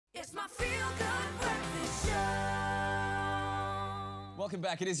Welcome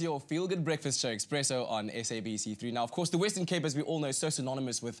back. It is your feel-good breakfast show, Expresso, on SABC3. Now, of course, the Western Cape, as we all know, is so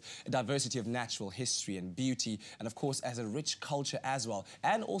synonymous with a diversity of natural history and beauty, and of course, as a rich culture as well,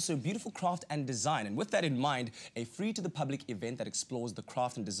 and also beautiful craft and design. And with that in mind, a free-to-the-public event that explores the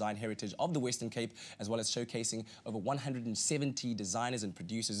craft and design heritage of the Western Cape, as well as showcasing over 170 designers and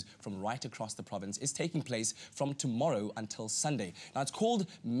producers from right across the province, is taking place from tomorrow until Sunday. Now, it's called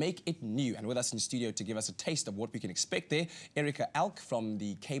Make It New, and with us in studio to give us a taste of what we can expect there, Erica Alk from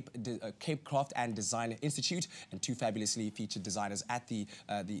the Cape Craft and Design Institute, and two fabulously featured designers at the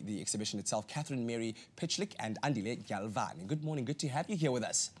exhibition itself, Catherine Mary Pitchlick and Andile Galvan. Good morning, good to have you here with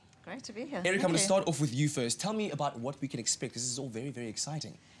us. Great to be here. Erica, I'm going to start off with you first. Tell me about what we can expect. This is all very, very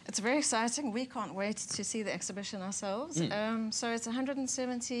exciting. It's very exciting. We can't wait to see the exhibition ourselves. So it's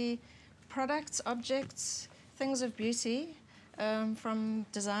 170 products, objects, things of beauty from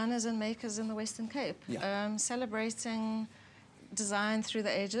designers and makers in the Western Cape, celebrating design through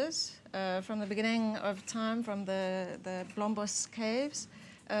the ages, from the beginning of time, from the Blombos caves,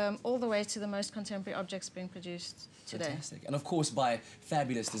 all the way to the most contemporary objects being produced today. Fantastic. And of course by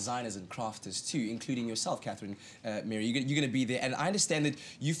fabulous designers and crafters too, including yourself, Catherine Mary. You're going to be there. And I understand that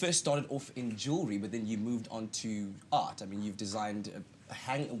you first started off in jewellery, but then you moved on to art. I mean, you've designed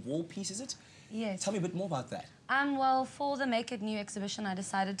a wall piece, is it? Yes. Tell me a bit more about that. Well, for the Make It New exhibition, I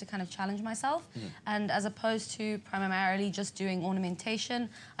decided to kind of challenge myself. And as opposed to primarily just doing ornamentation,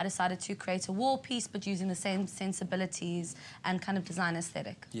 I decided to create a wall piece, but using the same sensibilities and kind of design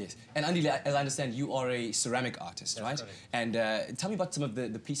aesthetic. Yes. And Andile, as I understand, you are a ceramic artist, right? Correct. And tell me about some of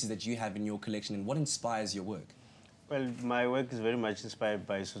the pieces that you have in your collection and what inspires your work. Well, my work is very much inspired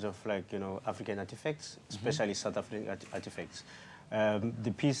by sort of like, you know, African artifacts, especially South African artifacts.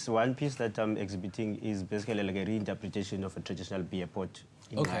 One piece that I'm exhibiting is basically like a reinterpretation of a traditional beer pot.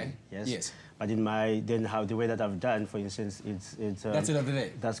 Yes. But in the way that I've done, for instance, it's that's it over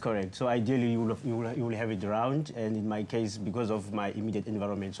there. That's correct. So ideally, you will have it round, and in my case, because of my immediate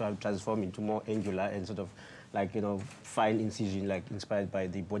environment, so I've transformed into more angular and sort of like, you know, fine incision, like inspired by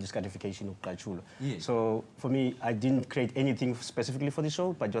the body scarification of Kachulo. Yes. So for me, I didn't create anything specifically for the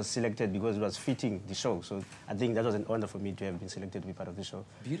show, but just selected because it was fitting the show. So I think that was an honor for me to have been selected to be part of the show.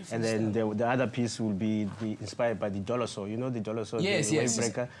 Beautiful. And then the other piece will be inspired by the doloso. You know the doloso, yes, the yes.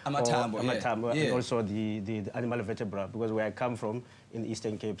 wave breaker, Amatambo, and also the animal vertebra. Because where I come from in the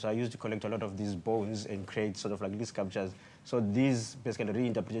Eastern Cape, so I used to collect a lot of these bones and create sort of like these sculptures. So these basically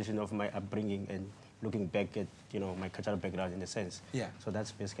reinterpretation of my upbringing and looking back at, you know, my cultural background in a sense. Yeah. So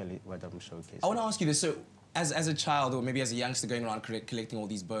that's basically what I'm showcasing. I want to ask you this. So, as a child or maybe as a youngster going around collecting all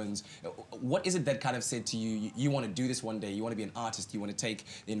these bones, what is it that kind of said to you, you want to do this one day, you want to be an artist, you want to take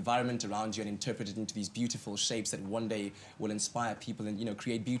the environment around you and interpret it into these beautiful shapes that one day will inspire people and, you know,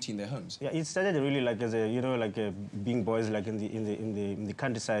 create beauty in their homes? Yeah, it started really like as a, you know, like being boys like in the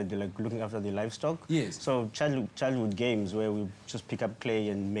countryside, like looking after the livestock. Yes. So childhood games where we just pick up clay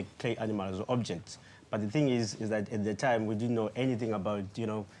and make clay animals or objects. But the thing is that at the time we didn't know anything about, you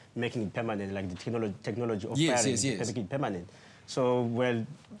know, making it permanent, like the technology of firing, making it permanent. So, well,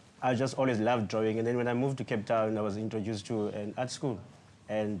 I just always loved drawing. And then when I moved to Cape Town, I was introduced to an art school.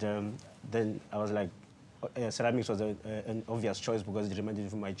 And then I was like, ceramics was an obvious choice because it reminded me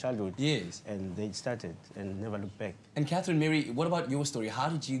of my childhood. Yes. And they started and never looked back. And Catherine Mary, what about your story? How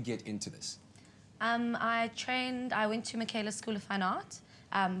did you get into this? I went to Michaela's School of Fine Art,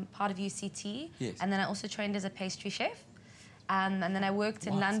 part of UCT. Yes. And then I also trained as a pastry chef. And then I worked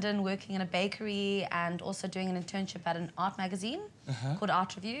in London, working in a bakery and also doing an internship at an art magazine called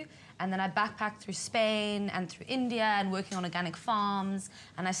Art Review. And then I backpacked through Spain and through India and working on organic farms.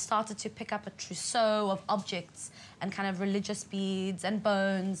 And I started to pick up a trousseau of objects and kind of religious beads and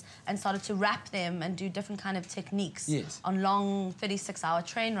bones and started to wrap them and do different kind of techniques on long 36-hour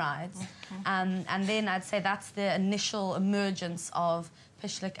train rides. And then I'd say that's the initial emergence of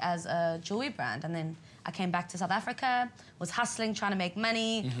Pitchlick as a jewelry brand. And then I came back to South Africa, was hustling, trying to make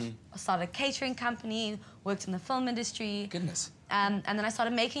money, started a catering company, worked in the film industry. Goodness. And then I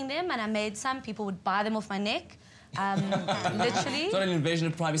started making them, and I made some. People would buy them off my neck, literally. It's not an invasion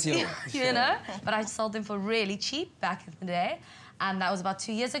of privacy at all. You know? But I sold them for really cheap back in the day. And that was about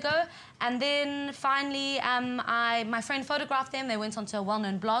 2 years ago. And then finally, my friend photographed them. They went onto a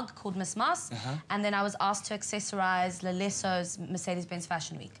well-known blog called Miss Moss. And then I was asked to accessorize Lelesso's Mercedes-Benz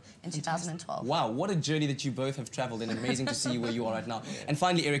Fashion Week in 2012. Wow, what a journey that you both have traveled, and amazing to see where you are right now. And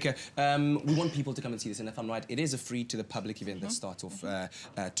finally, Erica, we want people to come and see this, and if I'm right, it is a free-to-the-public event that starts off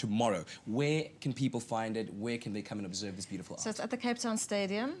tomorrow. Where can people find it? Where can they come and observe this beautiful art? So it's at the Cape Town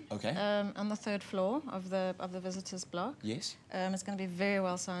Stadium, on the 3rd floor of the visitors' block. Yes. It's going to be very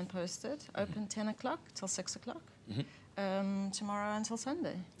well signposted, open 10 o'clock till 6 o'clock. tomorrow until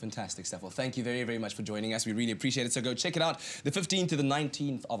Sunday. Fantastic stuff. Well, thank you very, very much for joining us. We really appreciate it. So go check it out the 15th to the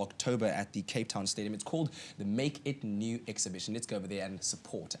 19th of October at the Cape Town Stadium. It's called the Make It New exhibition. Let's go over there and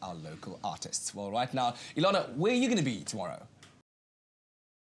support our local artists. Well, right now, Ilana, where are you going to be tomorrow?